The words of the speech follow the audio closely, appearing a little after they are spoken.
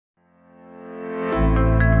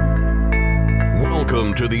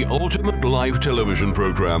Welcome to the Ultimate Life television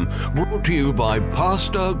program, brought to you by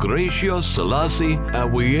Pastor Gracious Selassie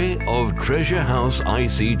Awiye of Treasure House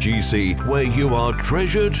ICGC, where you are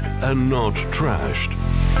treasured and not trashed.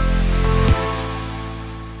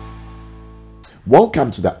 Welcome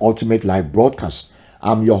to the Ultimate Life broadcast.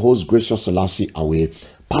 I'm your host, Gracious Selassie Awiye,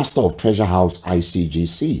 pastor of Treasure House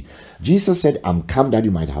ICGC. Jesus said, I'm come that you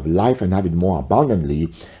might have life and have it more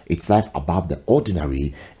abundantly. It's life above the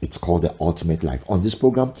ordinary. It's called the Ultimate Life. On this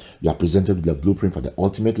program, you are presented with the blueprint for the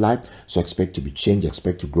ultimate life. So expect to be changed,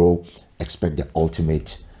 expect to grow, expect the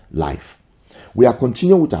ultimate life. We are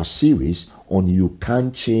continuing with our series on You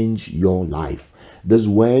Can Change Your Life. This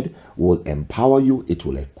word will empower you, it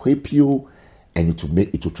will equip you, and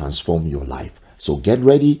it will transform your life. So get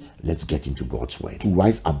ready, let's get into God's word. To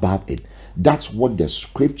rise above it. That's what the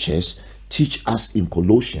scriptures teach us in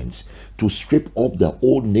Colossians, to strip off the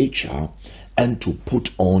old nature and to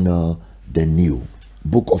put on the new.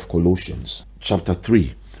 Book of Colossians, chapter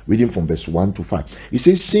 3, reading from verse 1 to 5. It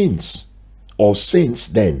says, since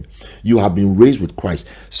then you have been raised with Christ,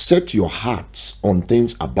 set your hearts on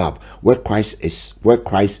things above, where Christ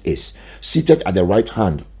is, seated at the right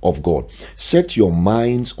hand of God. Set your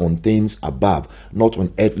minds on things above, not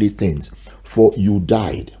on earthly things, for you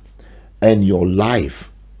died, and your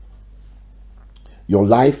life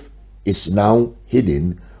is now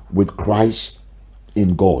hidden with Christ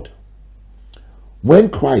in God. When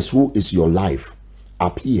Christ, who is your life,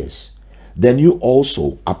 appears, then you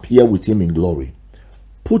also appear with him in glory.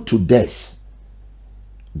 Put to death,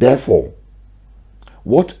 therefore,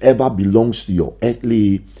 whatever belongs to your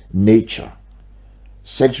earthly nature: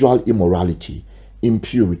 sexual immorality,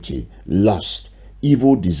 impurity, lust,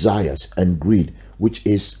 evil desires, and greed, which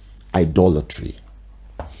is idolatry.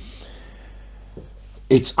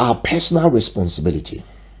 It's our personal responsibility.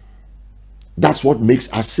 That's what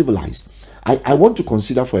makes us civilized. I want to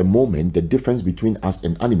consider for a moment the difference between us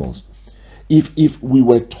and animals. If we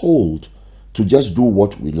were told to just do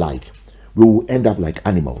what we like, we will end up like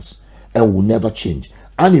animals and will never change.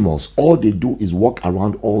 Animals, all they do is walk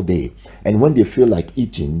around all day, and when they feel like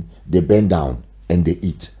eating, they bend down and they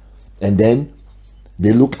eat, and then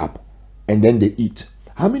they look up and then they eat.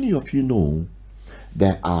 How many of you know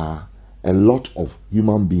there are a lot of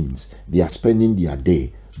human beings, they are spending their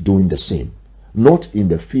day doing the same, not in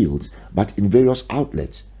the fields but in various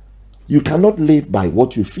outlets? You cannot live by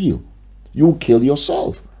what you feel. You kill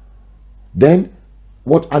yourself. Then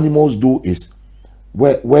what animals do is,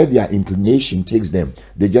 where their inclination takes them,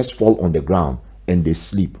 they just fall on the ground and they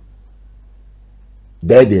sleep.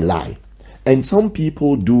 There they lie. And some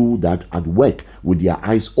people do that at work with their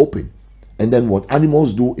eyes open. And then what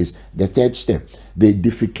animals do is the third step. They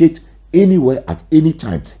defecate anywhere at any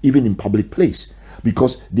time, even in public place,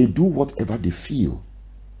 because they do whatever they feel.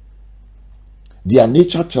 Their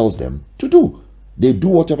nature tells them to do. They do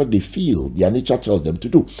whatever they feel their nature tells them to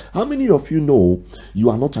do. How many of you know you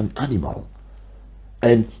are not an animal?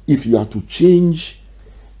 And if you are to change,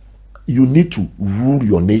 you need to rule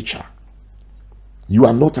your nature. You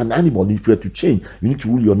are not an animal. If you are to change, you need to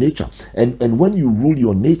rule your nature. And when you rule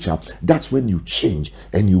your nature, that's when you change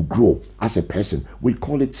and you grow as a person. We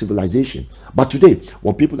call it civilization. But today,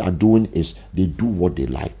 what people are doing is they do what they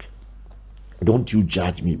like. Don't you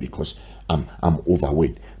judge me because I'm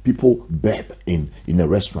overweight. People burp in a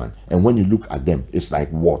restaurant, and when you look at them, it's like,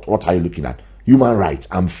 what are you looking at? Human rights,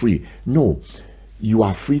 I'm free. No, you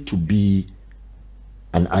are free to be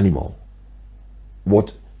an animal.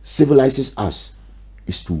 What civilizes us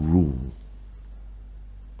is to rule.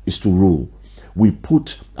 We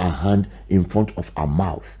put our hand in front of our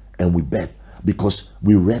mouth and we burp because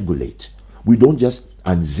we regulate. We don't just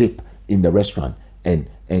unzip in the restaurant and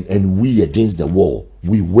we against the wall.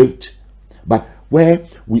 We wait. But where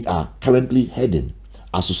we are currently heading,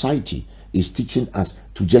 our society is teaching us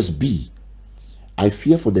to just be. I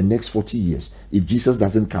fear for the next 40 years, if Jesus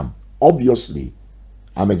doesn't come, obviously,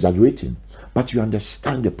 I'm exaggerating, but you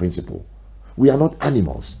understand the principle. We are not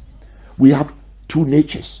animals. We have two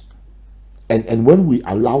natures. And when we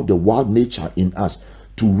allow the wild nature in us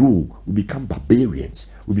to rule, we become barbarians.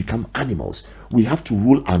 We become animals. We have to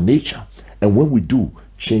rule our nature. And when we do,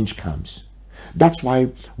 change comes. That's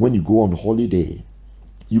why when you go on holiday,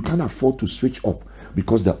 you can't afford to switch off,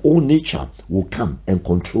 because the old nature will come and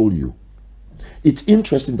control you. It's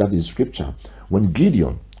interesting that in scripture, when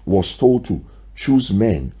Gideon was told to choose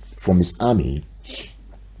men from his army,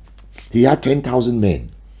 he had 10,000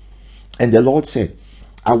 men. And the Lord said,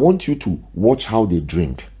 I want you to watch how they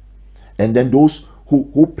drink. And then those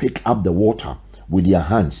who pick up the water with their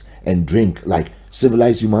hands and drink like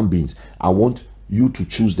civilized human beings, I want you to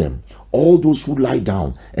choose them. All those who lie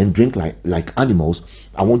down and drink like animals,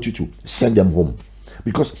 I want you to send them home.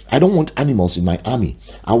 Because I don't want animals in my army.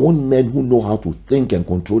 I want men who know how to think and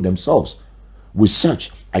control themselves. With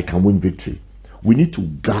such, I can win victory. We need to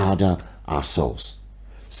gather ourselves.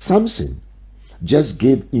 Samson just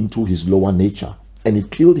gave into his lower nature and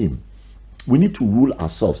it killed him. We need to rule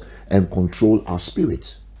ourselves and control our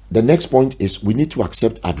spirits. The next point is we need to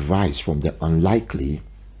accept advice from the unlikely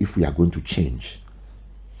if we are going to change.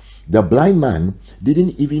 The blind man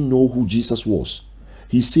didn't even know who Jesus was.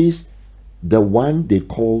 He says, the one they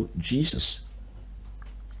call Jesus.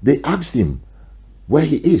 They asked him where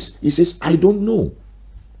he is. He says, I don't know.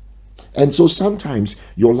 And so sometimes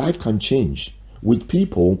your life can change with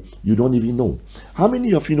people you don't even know. How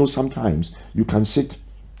many of you know sometimes you can sit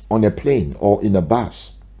on a plane or in a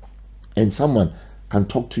bus and someone can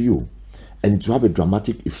talk to you and it will have a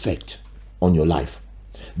dramatic effect on your life?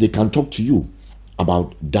 They can talk to you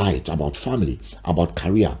about diet, about family, about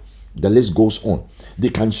career. The list goes on. They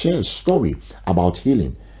can share a story about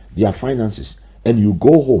healing, their finances, and you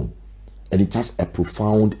go home and it has a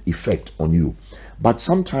profound effect on you. But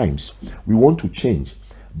sometimes we want to change,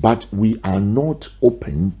 but we are not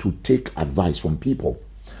open to take advice from people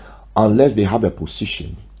unless they have a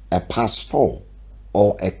position, a pastor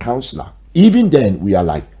or a counselor. Even then we are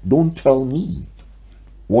like, don't tell me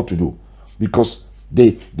what to do, because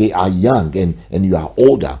they are young and you are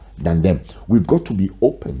older than them. We've got to be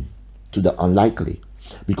open to the unlikely,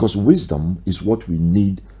 because wisdom is what we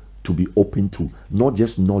need to be open to, not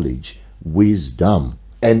just knowledge, wisdom.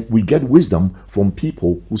 And we get wisdom from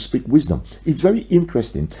people who speak wisdom. It's very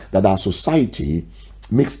interesting that our society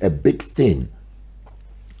makes a big thing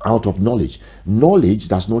out of knowledge. Knowledge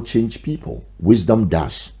does not change people. Wisdom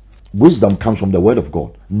does. Wisdom comes from the word of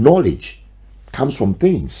God. Knowledge comes from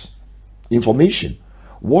things, information.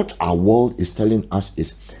 What our world is telling us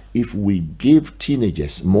is, if we give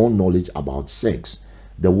teenagers more knowledge about sex,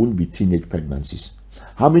 there won't be teenage pregnancies.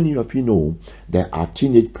 How many of you know there are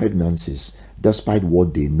teenage pregnancies despite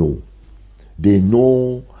what they know? They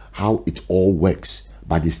know how it all works,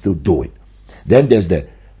 but they still do it. Then there's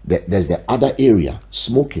the other area,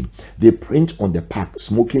 smoking. They print on the pack,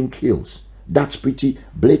 smoking kills. That's pretty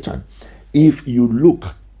blatant. If you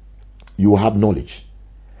look, you have knowledge.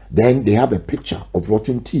 Then they have a picture of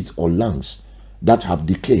rotten teeth or lungs that have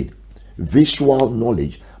decayed. Visual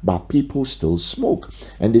knowledge, but people still smoke.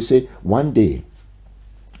 And they say, one day,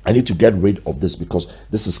 I need to get rid of this because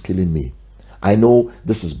this is killing me. I know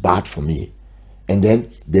this is bad for me. And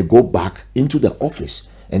then they go back into the office.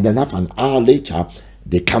 And then half an hour later,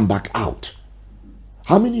 they come back out.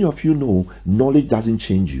 How many of you know knowledge doesn't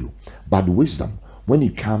change you? But wisdom, when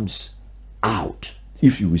it comes out,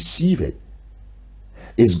 if you receive it,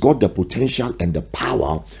 it's got the potential and the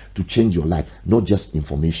power to change your life, not just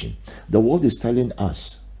information. The world is telling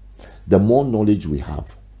us the more knowledge we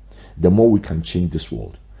have, the more we can change this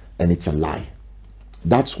world. And it's a lie.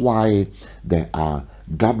 That's why there are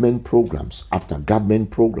government programs after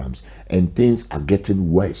government programs and things are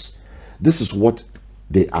getting worse. This is what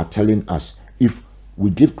they are telling us. If we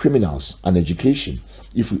give criminals an education,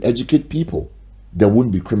 if we educate people, there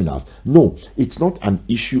won't be criminals. No, it's not an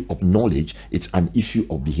issue of knowledge, it's an issue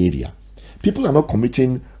of behavior. People are not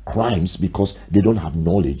committing crimes because they don't have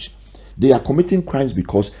knowledge. They are committing crimes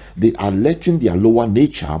because they are letting their lower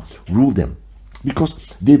nature rule them.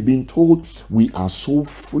 Because they've been told we are so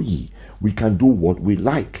free, we can do what we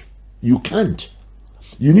like. You can't.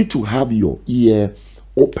 You need to have your ear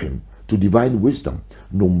open to divine wisdom,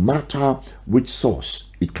 no matter which source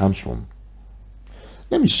it comes from.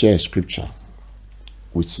 Let me share a scripture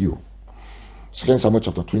with you. 2 Samuel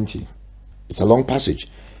chapter 20. It's a long passage.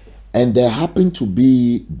 And there happened to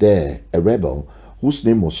be there a rebel whose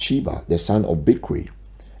name was Sheba, the son of Bichri,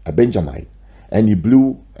 a Benjamite. And he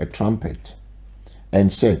blew a trumpet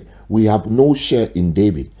and said, we have no share in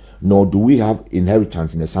David, nor do we have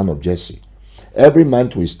inheritance in the son of Jesse. Every man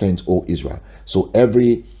to his tent, O Israel. So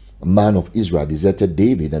every man of Israel deserted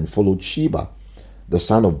David and followed Sheba, the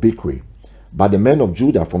son of Bichri. But the men of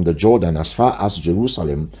Judah from the Jordan as far as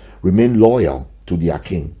Jerusalem remained loyal to their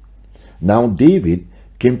king. Now David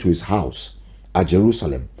came to his house at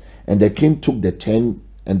Jerusalem, and the king took the 10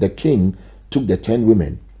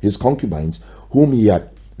 women, his concubines, whom he had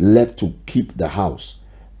left to keep the house,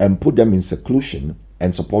 and put them in seclusion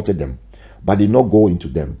and supported them, but did not go into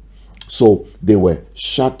them. So they were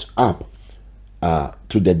shut up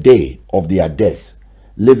to the day of their death,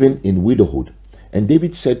 living in widowhood. And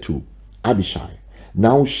David said to Abishai,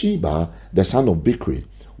 now Sheba, the son of Bichri,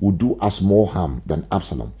 will do us more harm than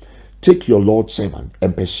Absalom. Take your Lord's servant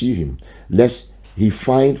and pursue him, lest he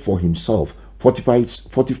find for himself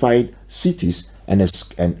fortified cities and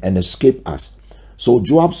escape us. So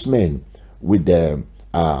Joab's men with the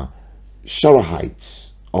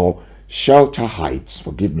Sherahites or Shelterhites,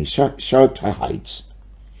 forgive me, Shelterhites,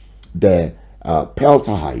 the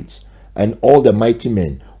Peltahites, and all the mighty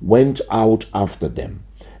men went out after them,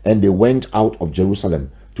 and they went out of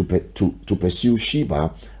Jerusalem to pursue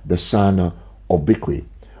Sheba, the son of Bichri.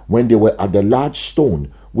 When they were at the large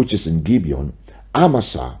stone which is in Gibeon,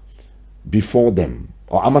 Amasa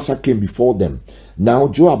came before them. Now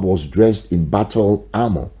Joab was dressed in battle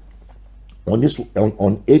armor. On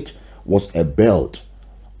it was a belt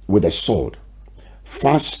with a sword,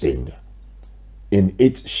 fastened in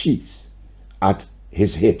its sheath at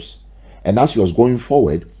his hips, and as he was going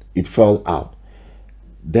forward, it fell out.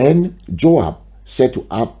 Then Joab said to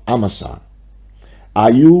Amasa,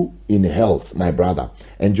 "Are you in health, my brother?"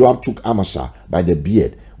 And Joab took Amasa by the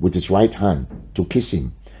beard with his right hand to kiss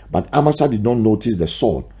him. But Amasa did not notice the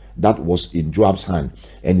sword that was in Joab's hand,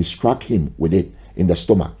 and he struck him with it in the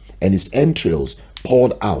stomach, and his entrails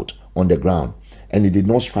poured out on the ground, and he did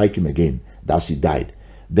not strike him again. Thus he died.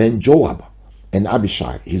 Then Joab and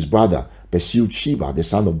Abishai, his brother, pursued Sheba, the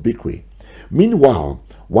son of Bichri. Meanwhile,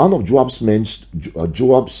 one of Joab's men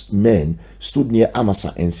stood near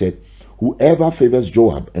Amasa and said, "Whoever favors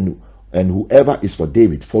Joab and whoever is for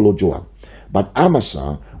David, follow Joab." But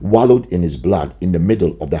Amasa wallowed in his blood in the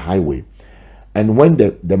middle of the highway. And when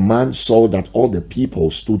the man saw that all the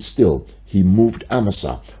people stood still, he moved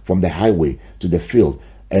Amasa from the highway to the field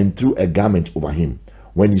and threw a garment over him.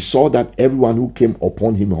 When he saw that everyone who came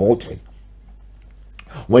upon him halted,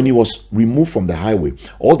 when he was removed from the highway,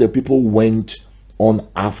 all the people went on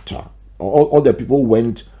after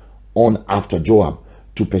Joab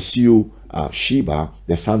to pursue Sheba,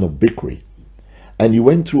 the son of Bichri. And he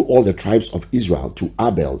went through all the tribes of Israel to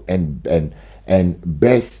Abel and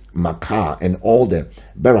Beth Makkah and all the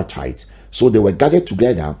Berathites. So they were gathered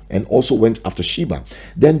together and also went after Sheba.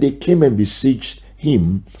 Then they came and besieged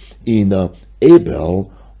him in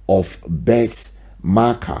Abel of Beth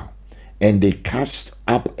Makkah, and they cast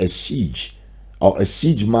up a siege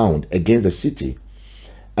mound against the city,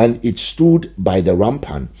 and it stood by the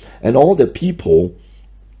rampart, and all the people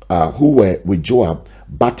who were with Joab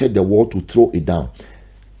battered the wall to throw it down.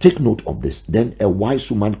 Take note of this. Then a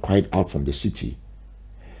wise woman cried out from the city,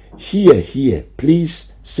 "Here, here,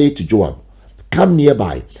 please say to Joab, come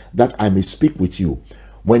nearby, that I may speak with you."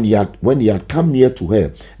 When he had come near to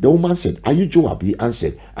her, the woman said, "Are you Joab?" He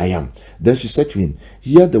answered, "I am." Then she said to him,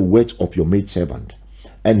 "Hear the words of your maidservant."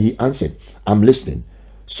 And he answered, "I'm listening."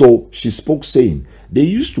 So she spoke, saying, "They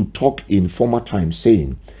used to talk in former times,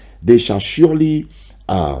 saying, they shall surely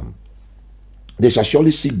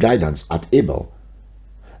seek guidance at Abel,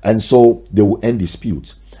 and so they will end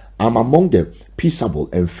disputes. I'm among the peaceable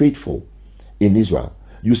and faithful in Israel.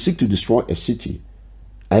 You seek to destroy a city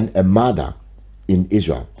and a mother in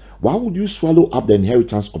Israel. Why would you swallow up the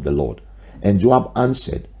inheritance of the Lord?" And Joab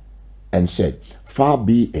answered and said, Far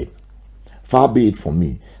be it from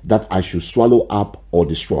me that I should swallow up or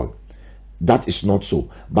destroy. That is not so.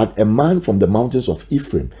 But a man from the mountains of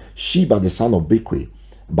Ephraim, Sheba the son of Bichri,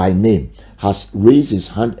 by name, has raised his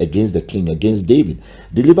hand against the king, against David.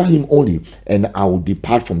 Deliver him only, and I will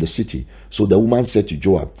depart from the city. So the woman said to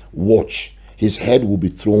Joab, "Watch, his head will be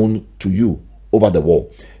thrown to you over the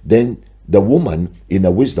wall." Then the woman, in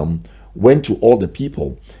her wisdom, went to all the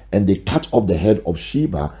people, and they cut off the head of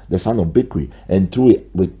Sheba, the son of Bichri, and threw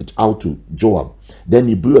it out to Joab. Then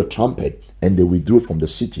he blew a trumpet, and they withdrew from the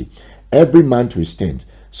city, every man to his tent.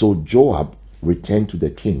 So Joab returned to the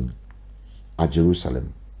king at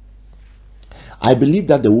Jerusalem. I believe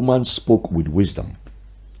that the woman spoke with wisdom.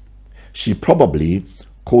 She probably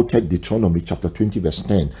quoted Deuteronomy chapter 20 verse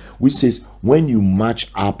 10, which says, "When you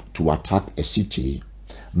march up to attack a city,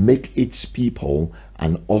 make its people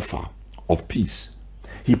an offer of peace."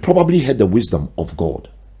 He probably had the wisdom of God,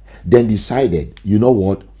 then decided, you know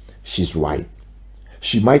what, she's right.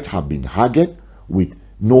 She might have been haggard with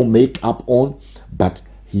no makeup on, but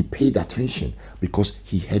he paid attention because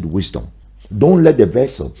he had wisdom. Don't let the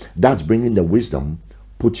vessel that's bringing the wisdom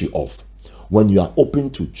put you off. When you are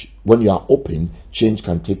open, change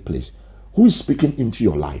can take place. Who is speaking into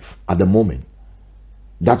your life at the moment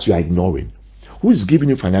that you are ignoring? Who is giving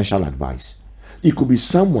you financial advice? It could be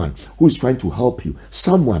someone who is trying to help you,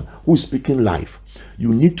 someone who is speaking life.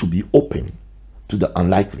 You need to be open to the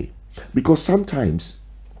unlikely, because sometimes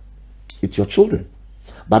it's your children,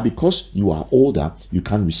 but because you are older, you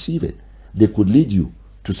can't receive it. They could lead you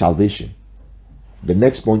to salvation. The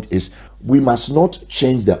next point is, we must not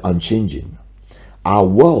change the unchanging. Our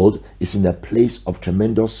world is in a place of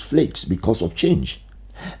tremendous flakes because of change.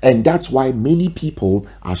 And that's why many people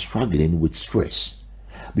are struggling with stress,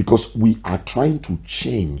 because we are trying to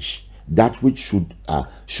change that which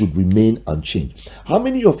should remain unchanged. How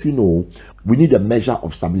many of you know we need a measure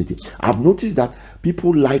of stability? I've noticed that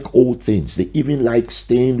people like old things. They even like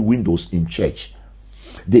stained windows in church.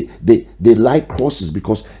 They like crosses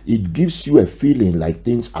because it gives you a feeling like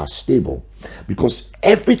things are stable, because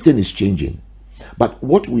everything is changing. But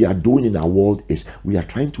what we are doing in our world is we are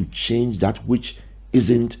trying to change that which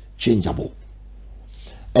isn't changeable.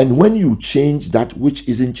 And when you change that which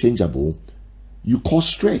isn't changeable, you cause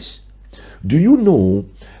stress. Do you know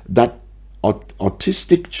that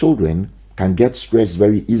autistic children can get stressed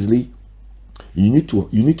very easily? You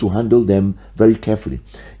need to handle them very carefully.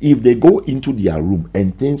 If they go into their room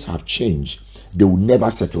and things have changed, they will never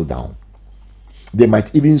settle down. They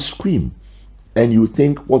might even scream, and you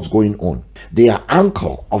think, what's going on? Their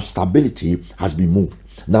anchor of stability has been moved.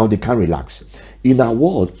 Now they can't relax. In our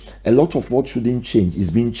world, a lot of what shouldn't change is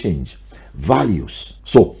being changed. Values.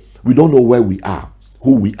 So we don't know where we are,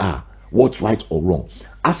 who we are, what's right or wrong.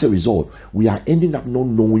 As a result, we are ending up not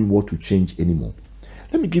knowing what to change anymore.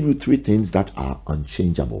 Let me give you 3 things that are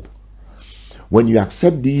unchangeable. When you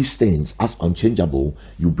accept these things as unchangeable,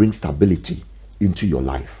 you bring stability into your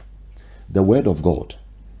life. The word of God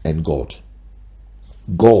and God.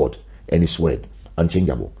 God and his word,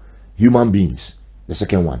 unchangeable. Human beings, the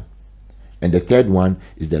second one. And the third one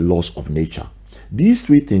is the laws of nature. These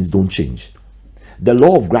 3 things don't change. The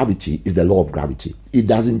law of gravity is the law of gravity. It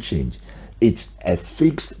doesn't change. It's a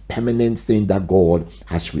fixed, permanent thing that God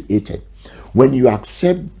has created. When you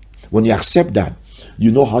accept that,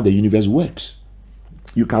 you know how the universe works.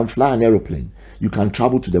 You can fly an aeroplane. You can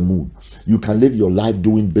travel to the moon. You can live your life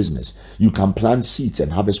doing business. You can plant seeds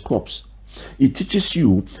and harvest crops. It teaches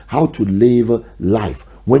you how to live life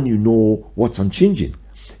when you know what's unchanging.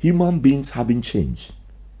 Human beings haven't changed.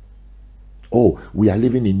 Oh, we are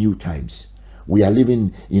living in new times. We are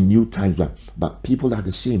living in new times, but people are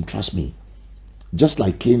the same, trust me. Just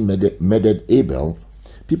like Cain murdered Abel,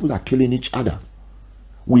 people are killing each other.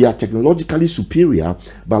 We are technologically superior,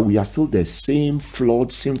 but we are still the same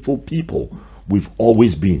flawed, sinful people we've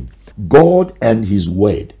always been. God and his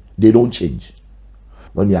word, they don't change.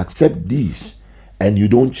 When you accept these and you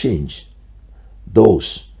don't change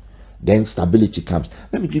those, then stability comes.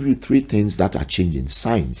 Let me give you 3 things that are changing.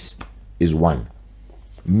 Science is one.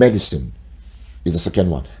 Medicine is the second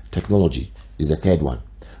one. Technology is the third one.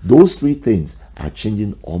 Those 3 things are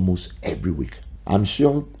changing almost every week. I'm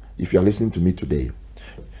sure if you're listening to me today,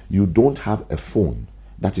 you don't have a phone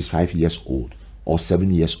that is 5 years old or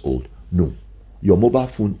 7 years old. No. Your mobile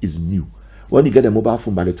phone is new. When you get a mobile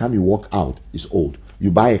phone, by the time you walk out, it's old. You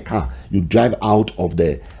buy a car, you drive out of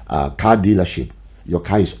the car dealership, your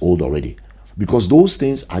car is old already. Because those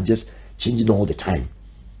things are just changing all the time.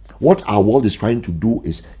 What our world is trying to do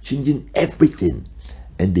is changing everything,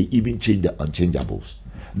 and they even change the unchangeables.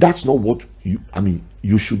 That's not what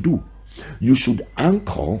you should do. You should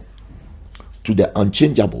anchor to the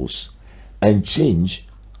unchangeables and change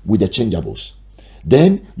with the changeables.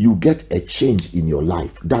 Then you get a change in your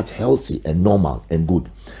life that's healthy and normal and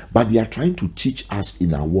good. But they are trying to teach us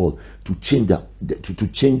in our world to change the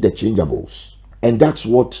changeables, and that's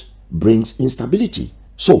what brings instability.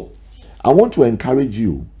 So I want to encourage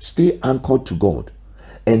you, stay anchored to God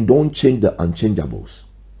and don't change the unchangeables.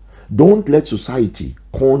 Don't let society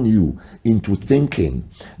con you into thinking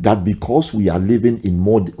that because we are living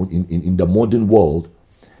in the modern world,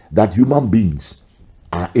 that human beings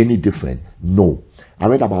are any different. No. I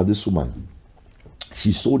read about this woman.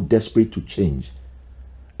 She's so desperate to change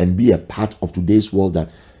and be a part of today's world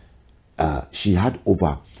that she had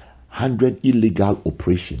over 100 illegal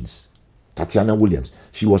operations. Tatiana Williams.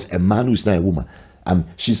 She was a man who's not a woman.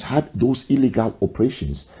 She's had those illegal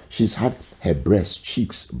operations. She's had her breast,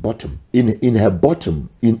 cheeks, bottom. In her bottom,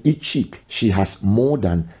 in each cheek, she has more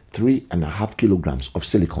than 3.5 kilograms of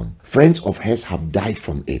silicone. Friends of hers have died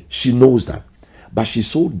from it. She knows that. But she's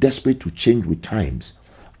so desperate to change with times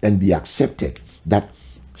and be accepted that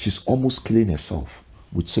she's almost killing herself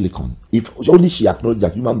with silicone. If only she acknowledged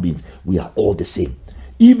that human beings, we are all the same.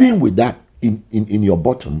 Even with that in your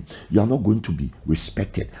bottom, you are not going to be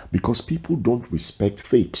respected because people don't respect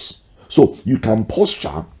fakes. So you can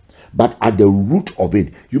posture, but at the root of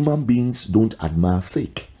it, human beings don't admire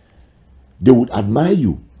fake. They would admire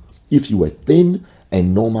you if you were thin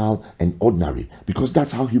and normal and ordinary, because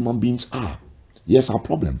that's how human beings are. Yes, our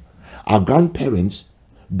problem. Our grandparents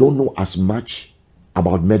don't know as much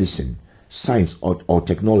about medicine, science, or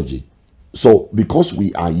technology. So because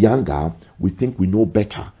we are younger, we think we know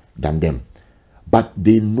better than them. but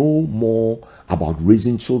they know more about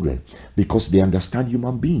raising children because they understand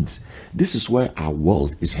human beings. This is where our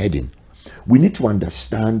world is heading. We need to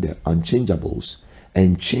understand the unchangeables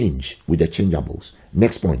and change with the changeables.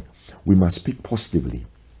 Next point, we must speak positively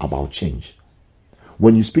about change.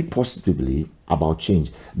 When you speak positively about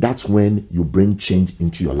change, that's when you bring change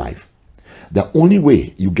into your life. The only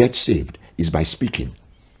way you get saved is by speaking,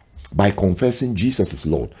 by confessing Jesus is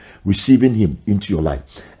Lord, receiving him into your life.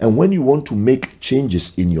 And when you want to make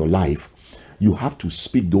changes in your life, you have to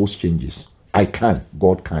speak those changes. I can,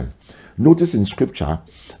 God can. Notice in scripture,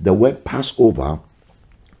 the word Passover,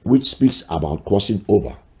 which speaks about crossing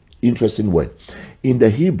over. Interesting word. In the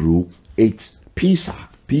Hebrew, it's Pesach,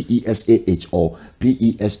 P-E-S-A-H or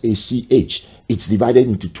P-E-S-A-C-H. It's divided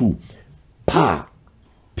into two. Pa,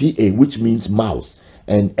 P-A, which means mouth,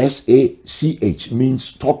 and S-A-C-H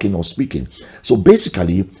means talking or speaking. So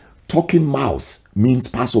basically, talking mouth means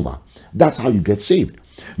Passover. That's how you get saved.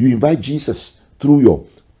 You invite Jesus through your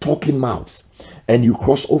talking mouth and you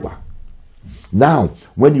cross over. Now,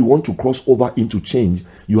 when you want to cross over into change,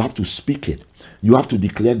 you have to speak it. You have to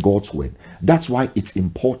declare God's word. That's why it's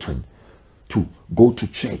important to go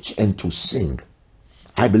to church and to sing.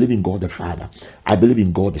 I believe in God the Father. I believe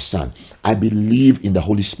in God the Son. I believe in the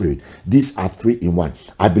Holy Spirit. These are three in one.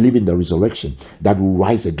 I believe in the resurrection that will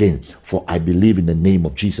rise again, for I believe in the name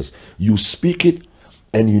of Jesus. You speak it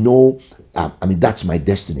and you know, that's my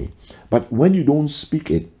destiny. But when you don't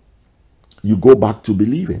speak it, you go back to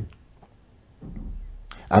believing.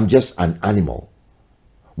 I'm just an animal.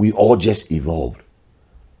 We all just evolved.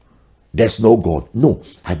 There's no God. No,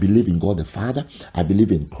 I believe in God the Father. I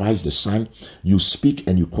believe in Christ the Son. You speak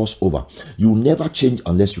and you cross over. You never change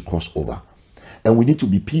unless you cross over. And we need to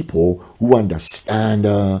be people who understand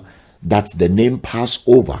that the name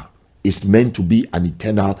Passover is meant to be an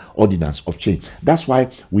eternal ordinance of change. That's why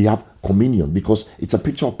we have communion, because it's a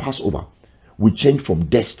picture of Passover. We change from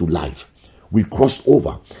death to life. We crossed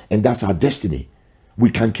over, and that's our destiny. We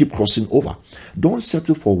can keep crossing over. Don't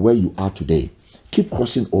settle for where you are today. Keep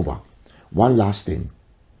crossing over. One last thing.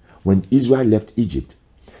 When Israel left Egypt,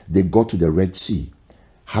 they got to the Red Sea,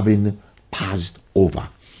 having passed over.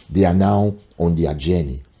 They are now on their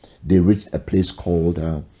journey. They reached a place called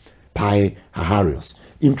Pi Hahiroth.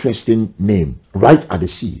 Interesting name. Right at the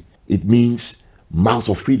sea. It means mouth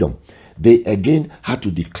of freedom. They again had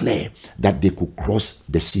to declare that they could cross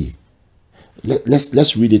the sea.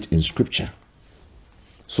 Let's read it in scripture,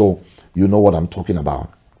 so you know what I'm talking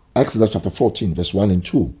about. Exodus chapter 14, verse 1 and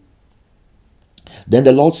 2. Then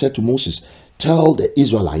the Lord said to Moses, tell the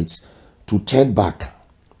Israelites to turn back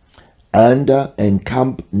and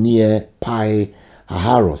encamp near Pi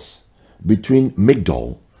Hahiroth, between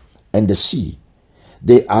Migdol and the sea.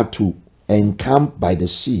 They are to encamp by the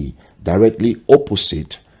sea, directly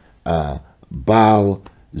opposite Baal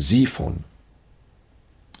Zephon.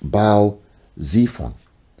 Baal Zephon.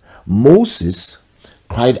 Moses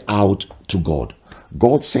cried out to God.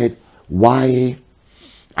 God said, why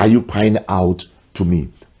are you crying out to me?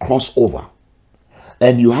 Cross over.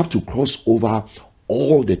 And you have to cross over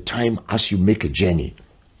all the time as you make a journey,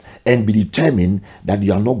 and be determined that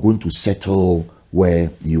you are not going to settle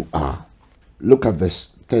where you are. Look at verse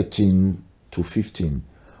 13 to 15.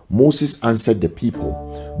 Moses answered the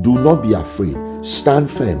people, do not be afraid,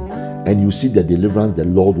 stand firm, and you see the deliverance the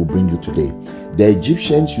Lord will bring you today. The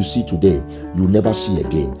Egyptians you see today, you'll never see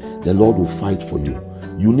again. The Lord will fight for you.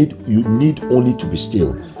 You need only to be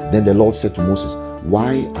still. Then the Lord said to Moses,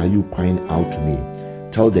 why are you crying out to me?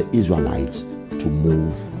 Tell the Israelites to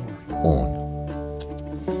move on.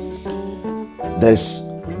 There's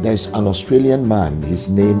an Australian man. His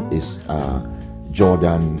name is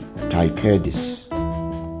Jordan Tykerdis.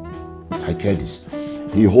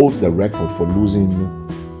 He holds the record for losing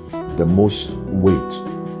the most weight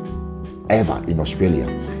ever in Australia.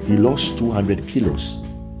 He lost 200 kilos.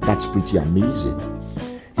 That's pretty amazing.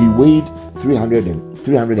 He weighed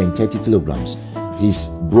 330 kilograms. He's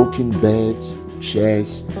broken beds,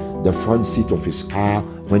 chairs, the front seat of his car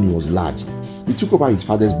when he was large. He took over his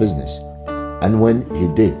father's business. And when he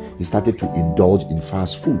did, he started to indulge in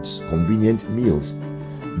fast foods, convenient meals.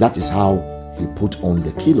 That is how he put on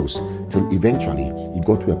the kilos, till eventually he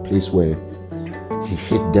got to a place where he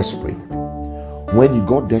hit desperate. When he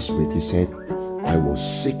got desperate, he said, I was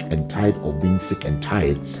sick and tired of being sick and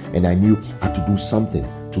tired, and I knew I had to do something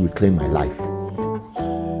to reclaim my life.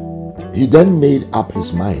 He then made up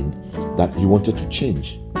his mind that he wanted to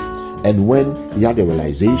change. And when he had the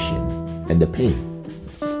realization and the pain,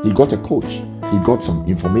 he got a coach. He got some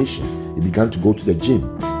information. He began to go to the gym,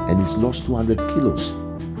 and he's lost 200 kilos.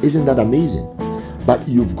 Isn't that amazing? But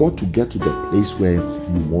you've got to get to the place where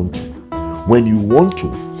you want to. When you want to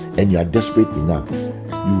and you are desperate enough,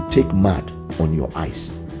 you take mud on your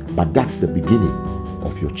eyes. But that's the beginning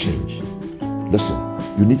of your change. Listen,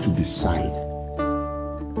 you need to decide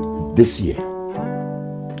this year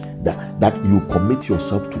that you commit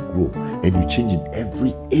yourself to grow and you change in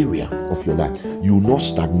every area of your life. You will not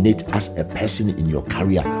stagnate as a person in your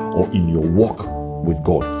career or in your walk with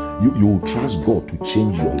God. You will trust God to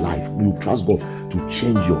change your life. You will trust God to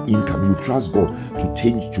change your income. You trust God to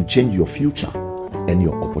change your future and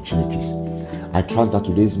your opportunities. I trust that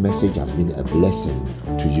today's message has been a blessing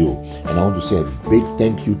to you. And I want to say a big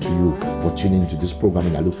thank you to you for tuning into this program,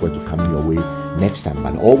 and I look forward to coming your way next time.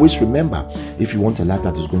 But always remember, if you want a life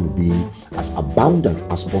that is going to be as abundant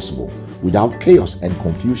as possible, without chaos and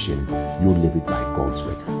confusion, you live it by God's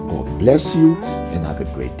word. God bless you and have a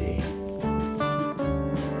great day.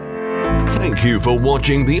 Thank you for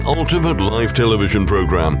watching the Ultimate Life television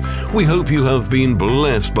program. We hope you have been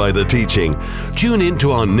blessed by the teaching. Tune in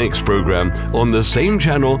to our next program on the same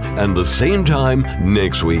channel and the same time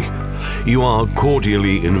next week. You are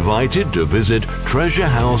cordially invited to visit Treasure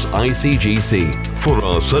House ICGC for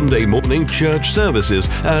our Sunday morning church services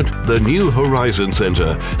at the New Horizon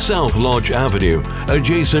Center, South Lodge Avenue,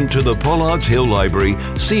 adjacent to the Pollards Hill Library,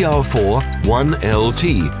 CR4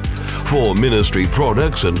 1LT. For ministry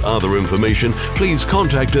products and other information, please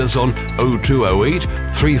contact us on 0208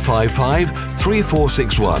 355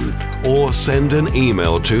 3461 or send an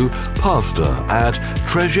email to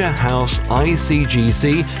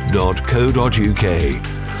pastor@treasurehouseiCGC.co.uk.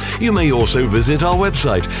 You may also visit our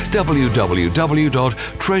website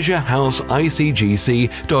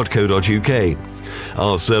www.treasurehouseiCGC.co.uk.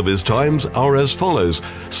 Our service times are as follows: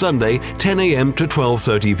 Sunday 10 a.m. to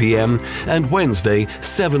 12:30 p.m. and Wednesday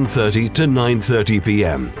 7:30 to 9:30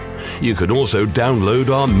 p.m. You can also download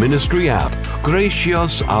our ministry app,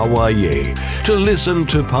 Gracious Awaye, to listen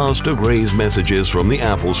to Pastor Gray's messages from the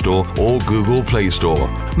Apple Store or Google Play Store.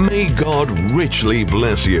 May God richly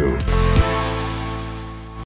bless you.